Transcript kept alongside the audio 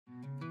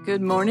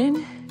Good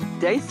morning,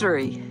 day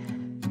 3.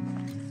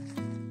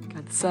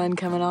 Got the sun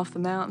coming off the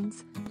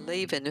mountains.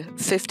 Leaving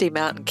 50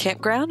 Mountain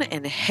Campground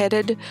and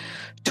headed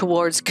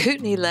towards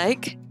Kootenai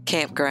Lake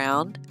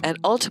Campground and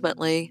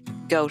ultimately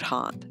Goat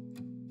Hunt.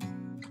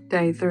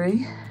 Day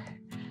 3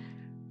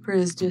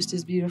 is just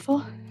as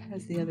beautiful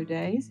as the other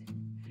days.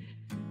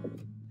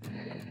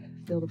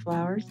 Field of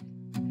flowers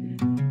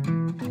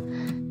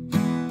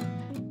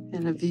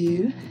and a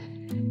view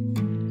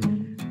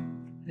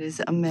that is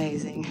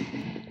amazing.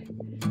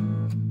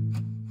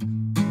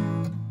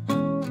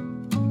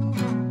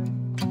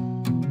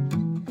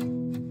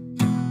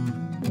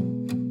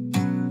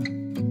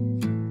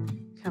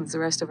 Comes the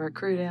rest of our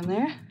crew down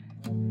there.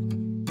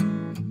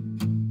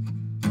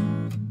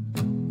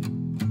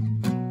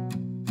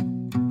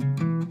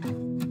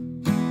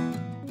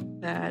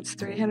 That's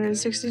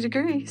 360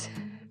 degrees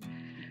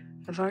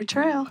of our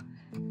trail.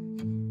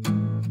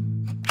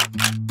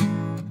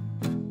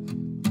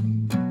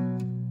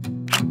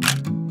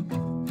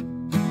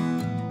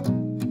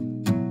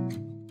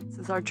 This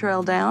is our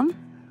trail down.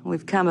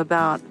 We've come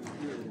about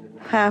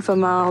half a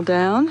mile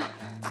down.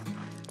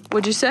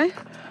 What'd you say?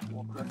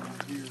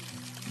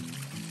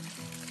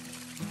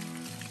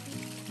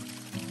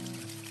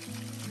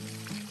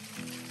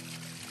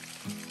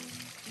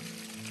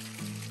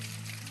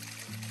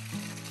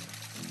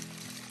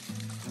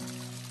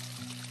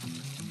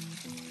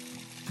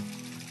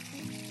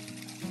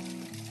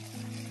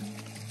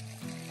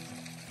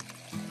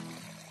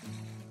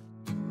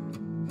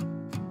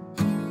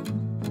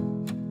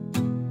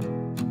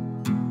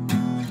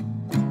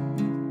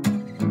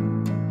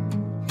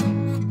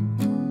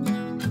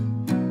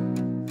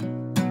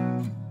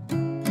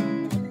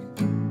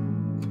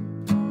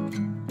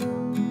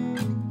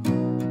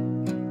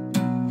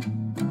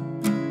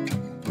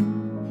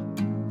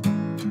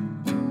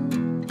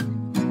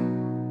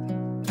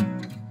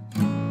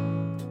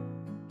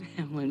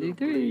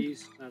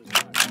 Please.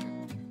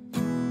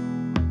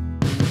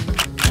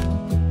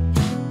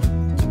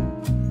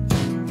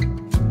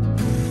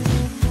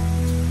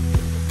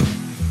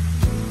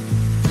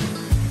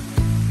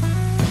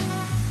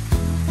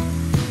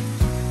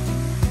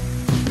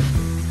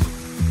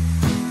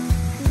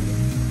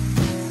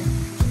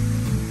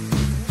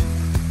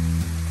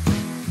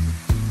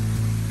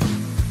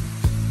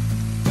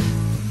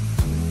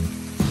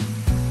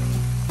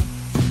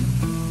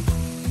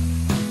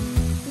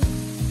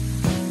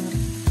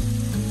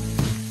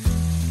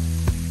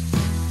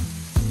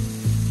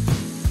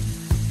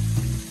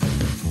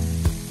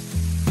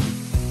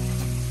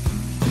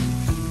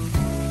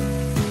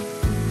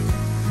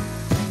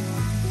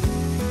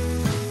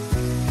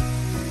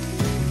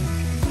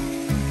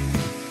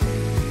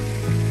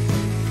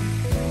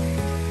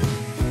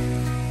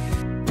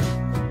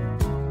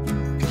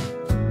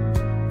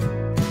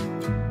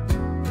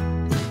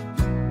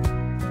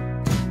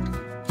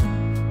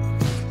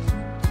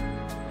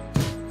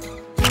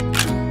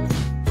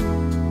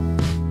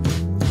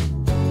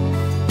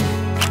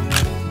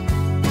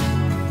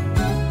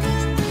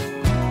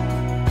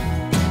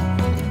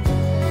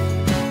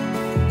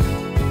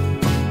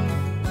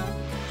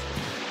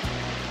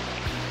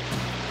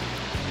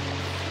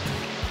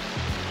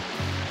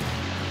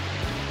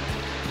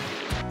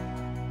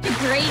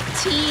 Great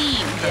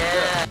team.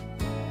 Yeah.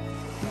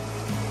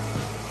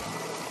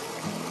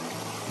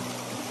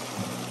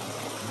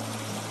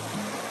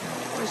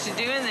 What's she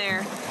doing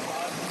there?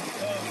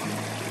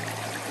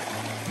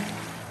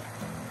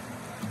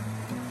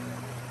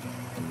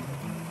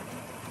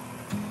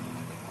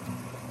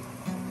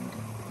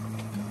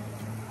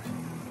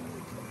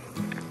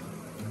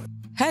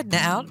 Heading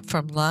out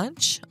from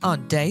lunch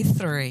on day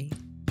 3.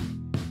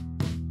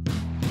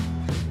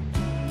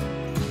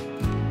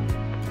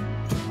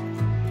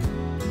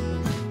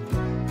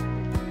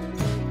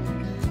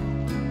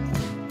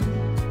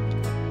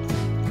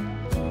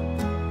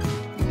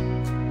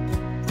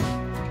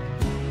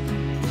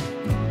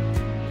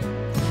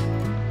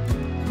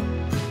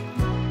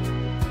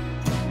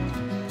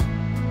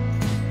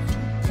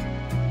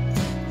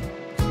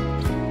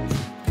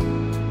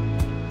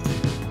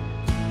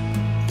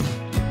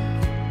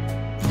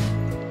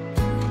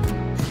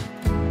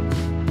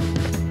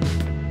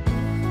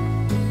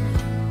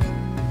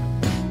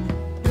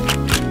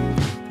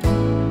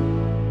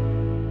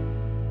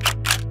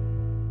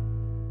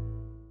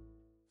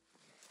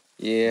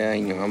 Yeah,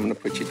 you know, I'm gonna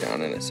put you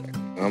down in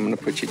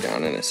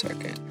a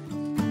second.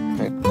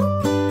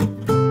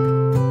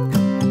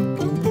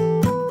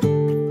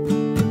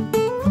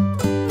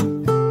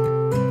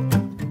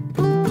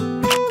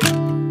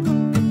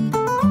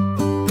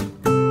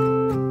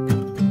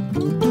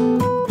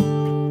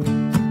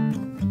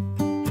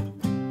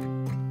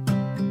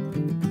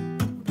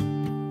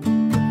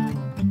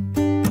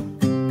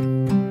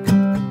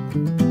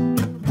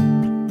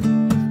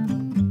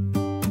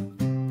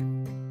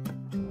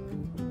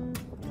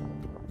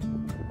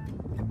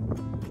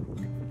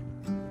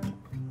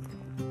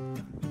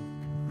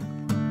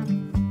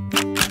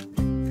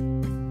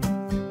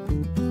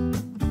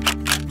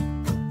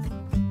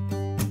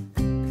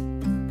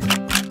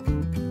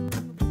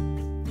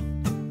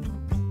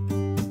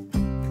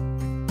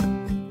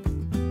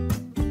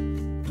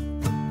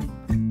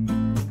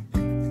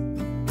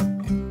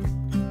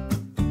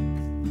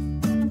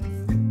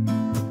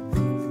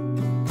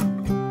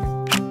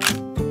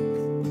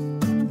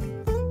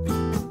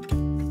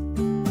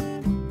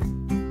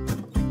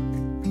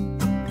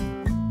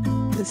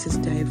 This is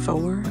day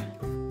 4,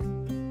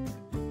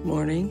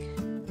 morning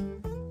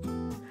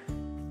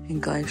in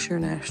Glacier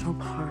National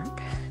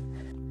Park.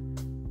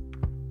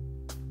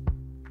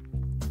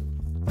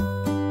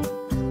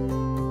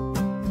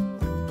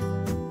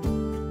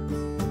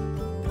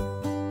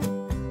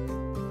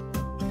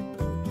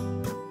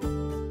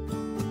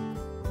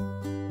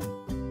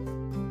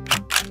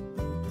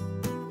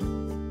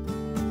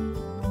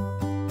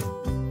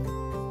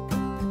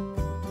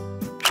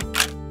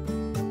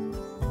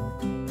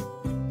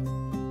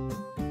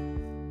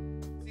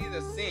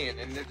 Scene,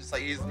 and they're just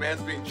like, this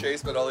man's being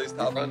chased by all these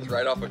top runs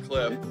right off a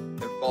cliff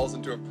and falls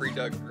into a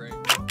pre-dug grave.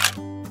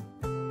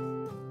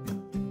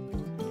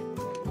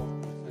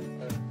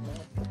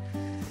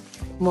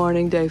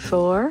 Morning, day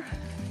 4.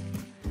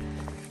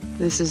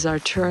 This is our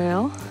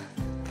trail.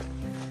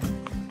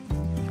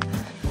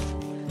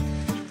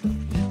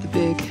 The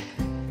big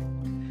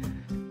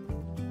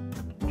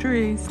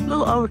trees. A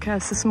little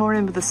overcast this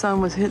morning, but the sun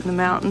was hitting the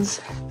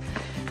mountains.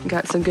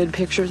 Got some good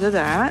pictures of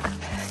that.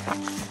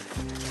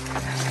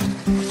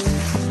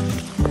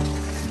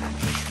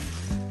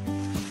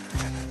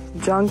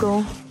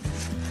 Jungle,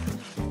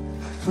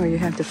 where you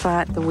have to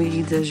fight the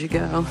weeds as you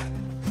go.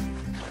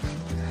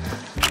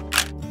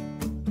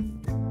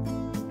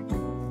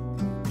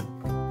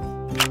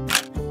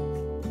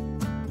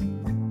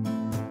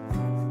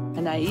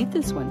 And I eat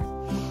this one.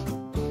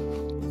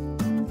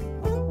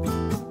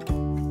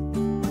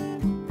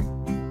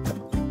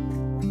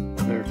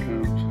 There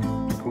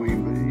comes the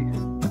queen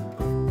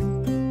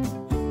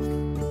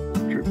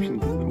bee. Trips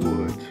into the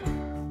woods.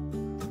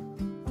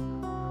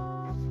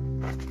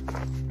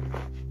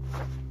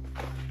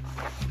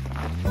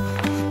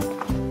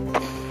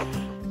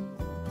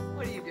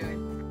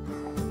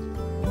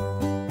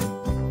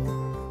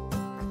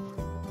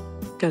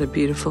 Got a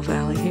beautiful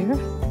valley here.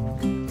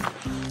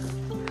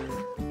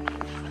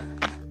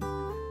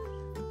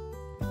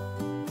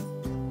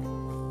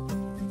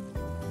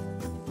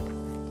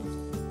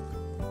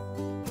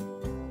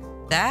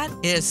 That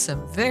is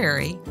some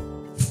very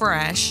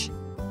fresh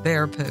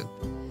bear poop.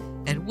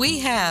 And we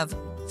have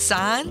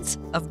signs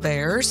of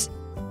bears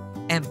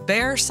and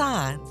bear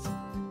signs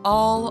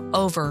all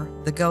over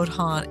the goat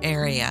haunt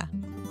area.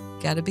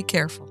 Got to be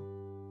careful.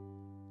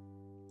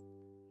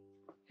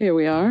 Here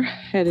we are,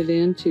 headed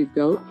into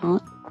goat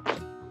haunt.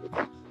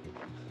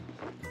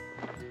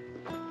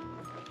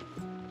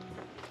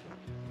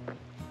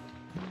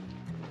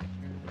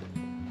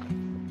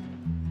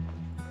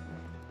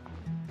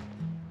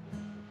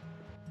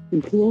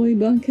 Employee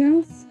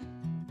bunkhouse.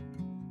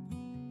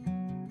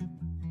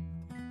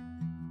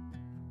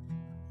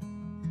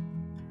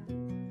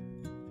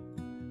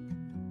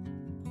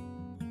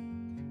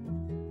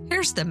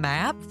 Here's the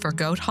map for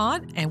goat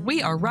haunt, and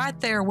we are right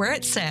there where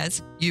it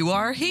says you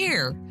are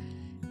here.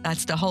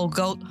 That's the whole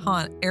goat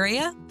haunt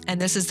area, and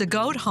this is the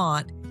Goat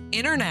Haunt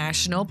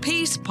International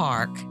Peace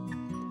Park.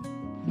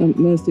 I'm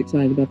most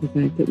excited about the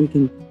fact that we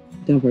can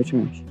dump our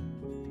trash.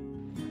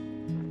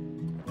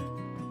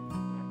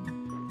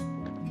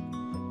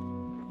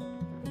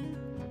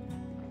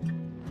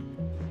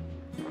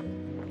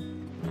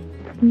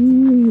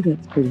 Ooh,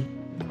 that's pretty.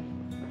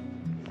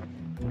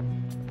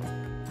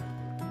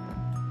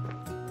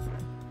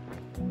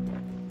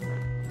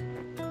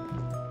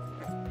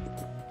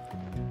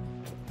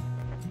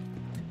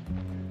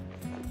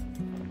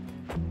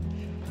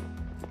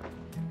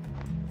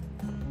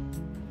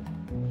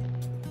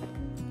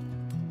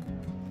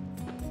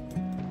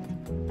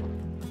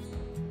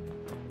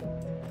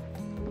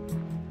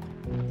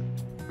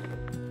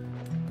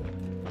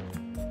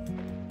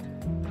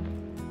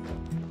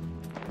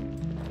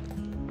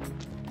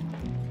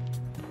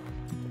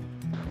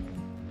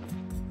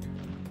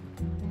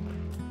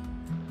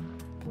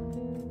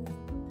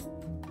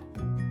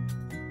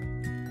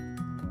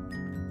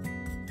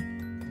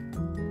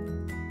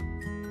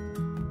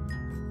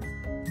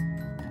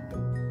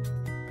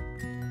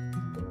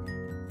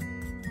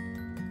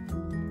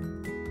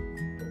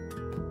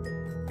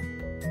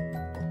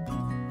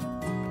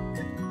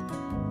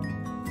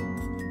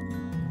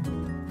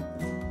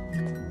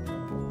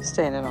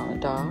 Standing on a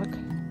dock.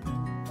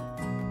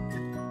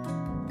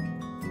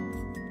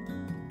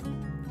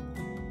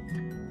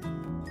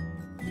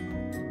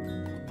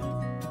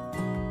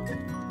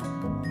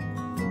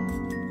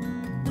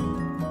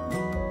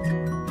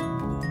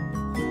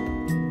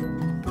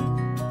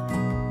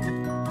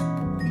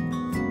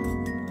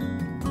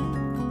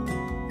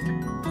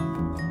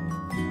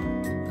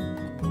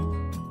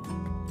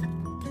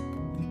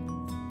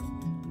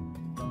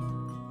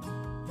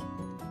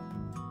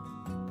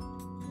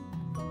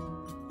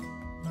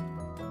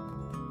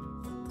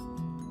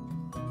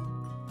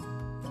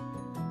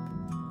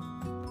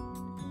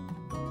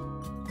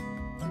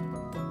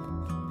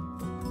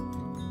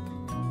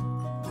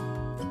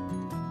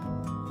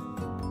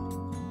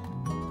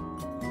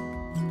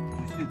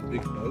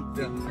 Big boat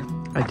down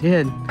there. I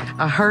did.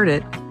 I heard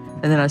it,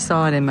 and then I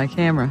saw it in my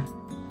camera.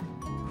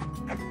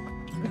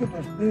 Look at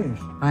my fish.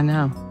 I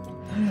know.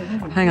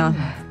 Hang on.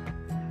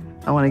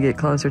 I want to get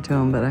closer to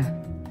him, but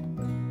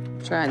I'm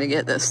trying to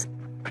get this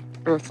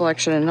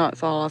reflection and not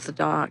fall off the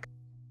dock.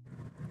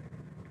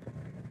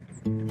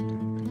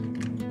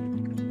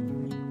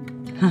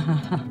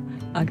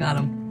 I got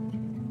him.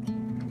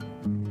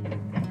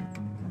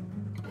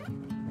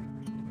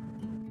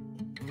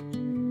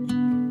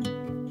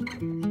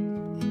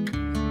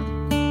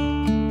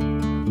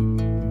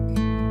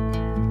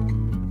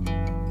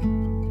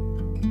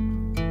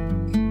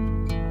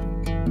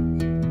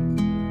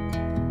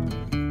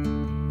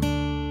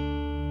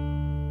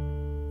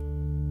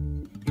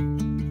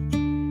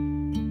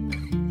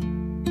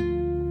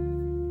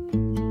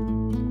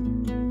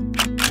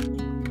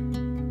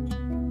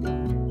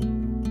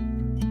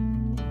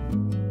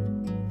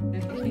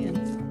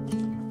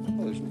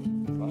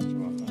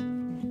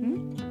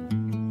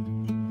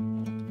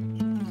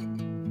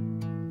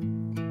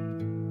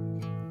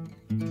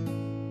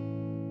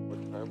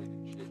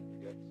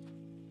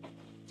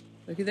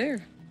 Looky there,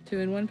 2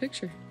 in 1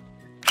 picture.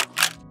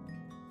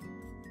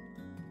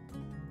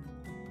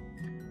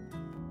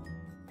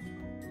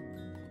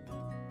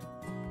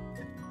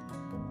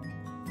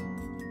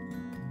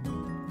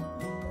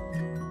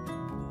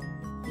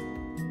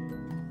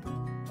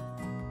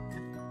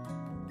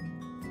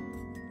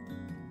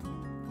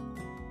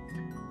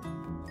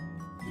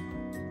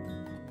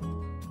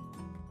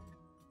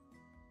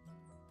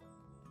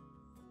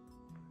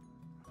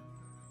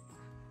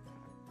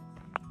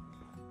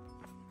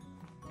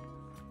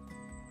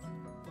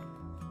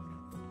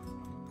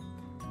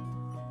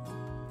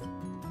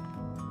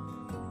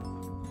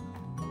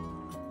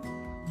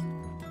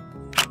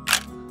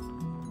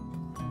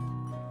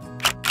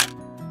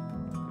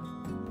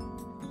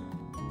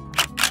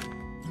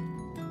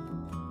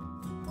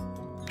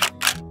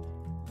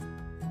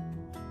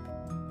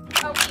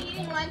 Are we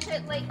eating lunch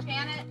at Lake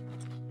Janet?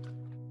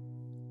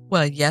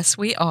 Well, yes,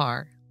 we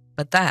are,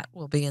 but that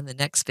will be in the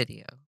next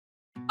video.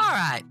 All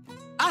right.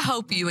 I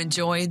hope you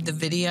enjoyed the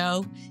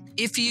video.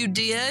 If you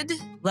did,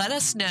 let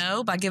us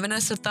know by giving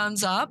us a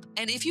thumbs up.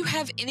 And if you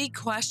have any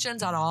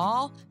questions at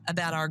all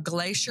about our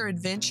glacier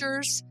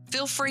adventures,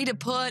 feel free to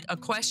put a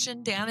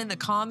question down in the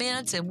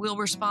comments and we'll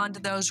respond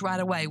to those right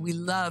away. We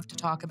love to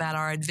talk about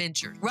our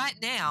adventures. Right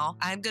now,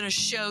 I'm going to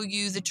show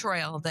you the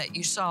trail that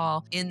you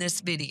saw in this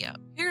video.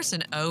 Here's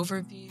an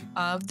overview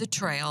of the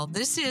trail.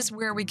 This is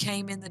where we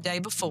came in the day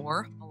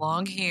before,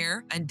 along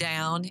here and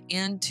down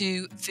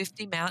into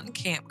 50 Mountain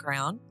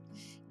Campground.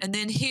 And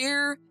then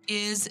here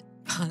is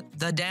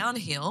the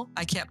downhill.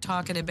 I kept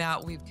talking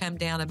about we've come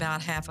down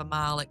about half a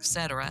mile,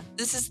 etc.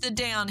 This is the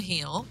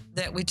downhill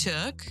that we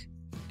took.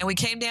 And we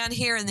came down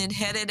here and then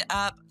headed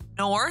up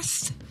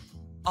north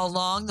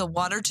along the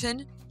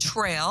Waterton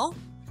Trail.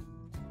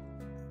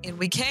 And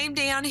we came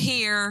down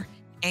here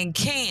and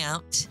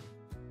camped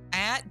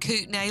at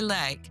Kootenai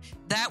Lake.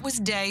 That was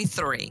day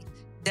 3.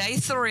 Day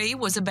 3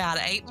 was about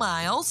 8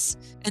 miles.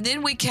 And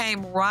then we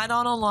came right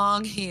on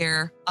along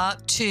here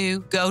up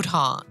to Goat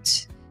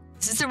Haunt.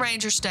 This is the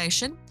ranger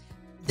station.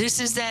 This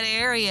is that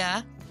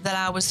area that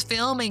I was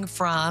filming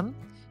from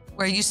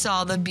where you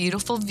saw the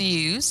beautiful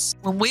views.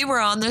 When we were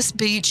on this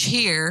beach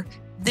here,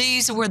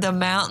 these were the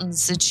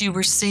mountains that you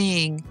were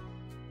seeing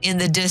in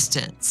the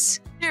distance.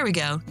 There we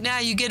go. Now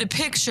you get a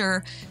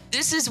picture.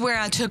 This is where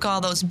I took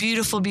all those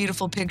beautiful,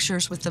 beautiful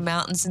pictures with the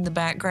mountains in the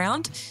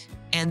background.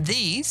 And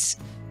these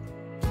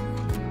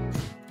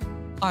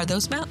are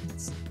those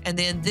mountains. And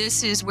then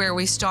this is where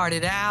we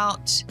started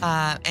out.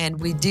 And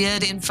we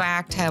did, in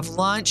fact, have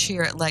lunch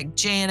here at Lake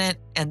Janet,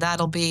 and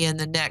that'll be in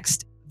the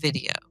next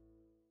video.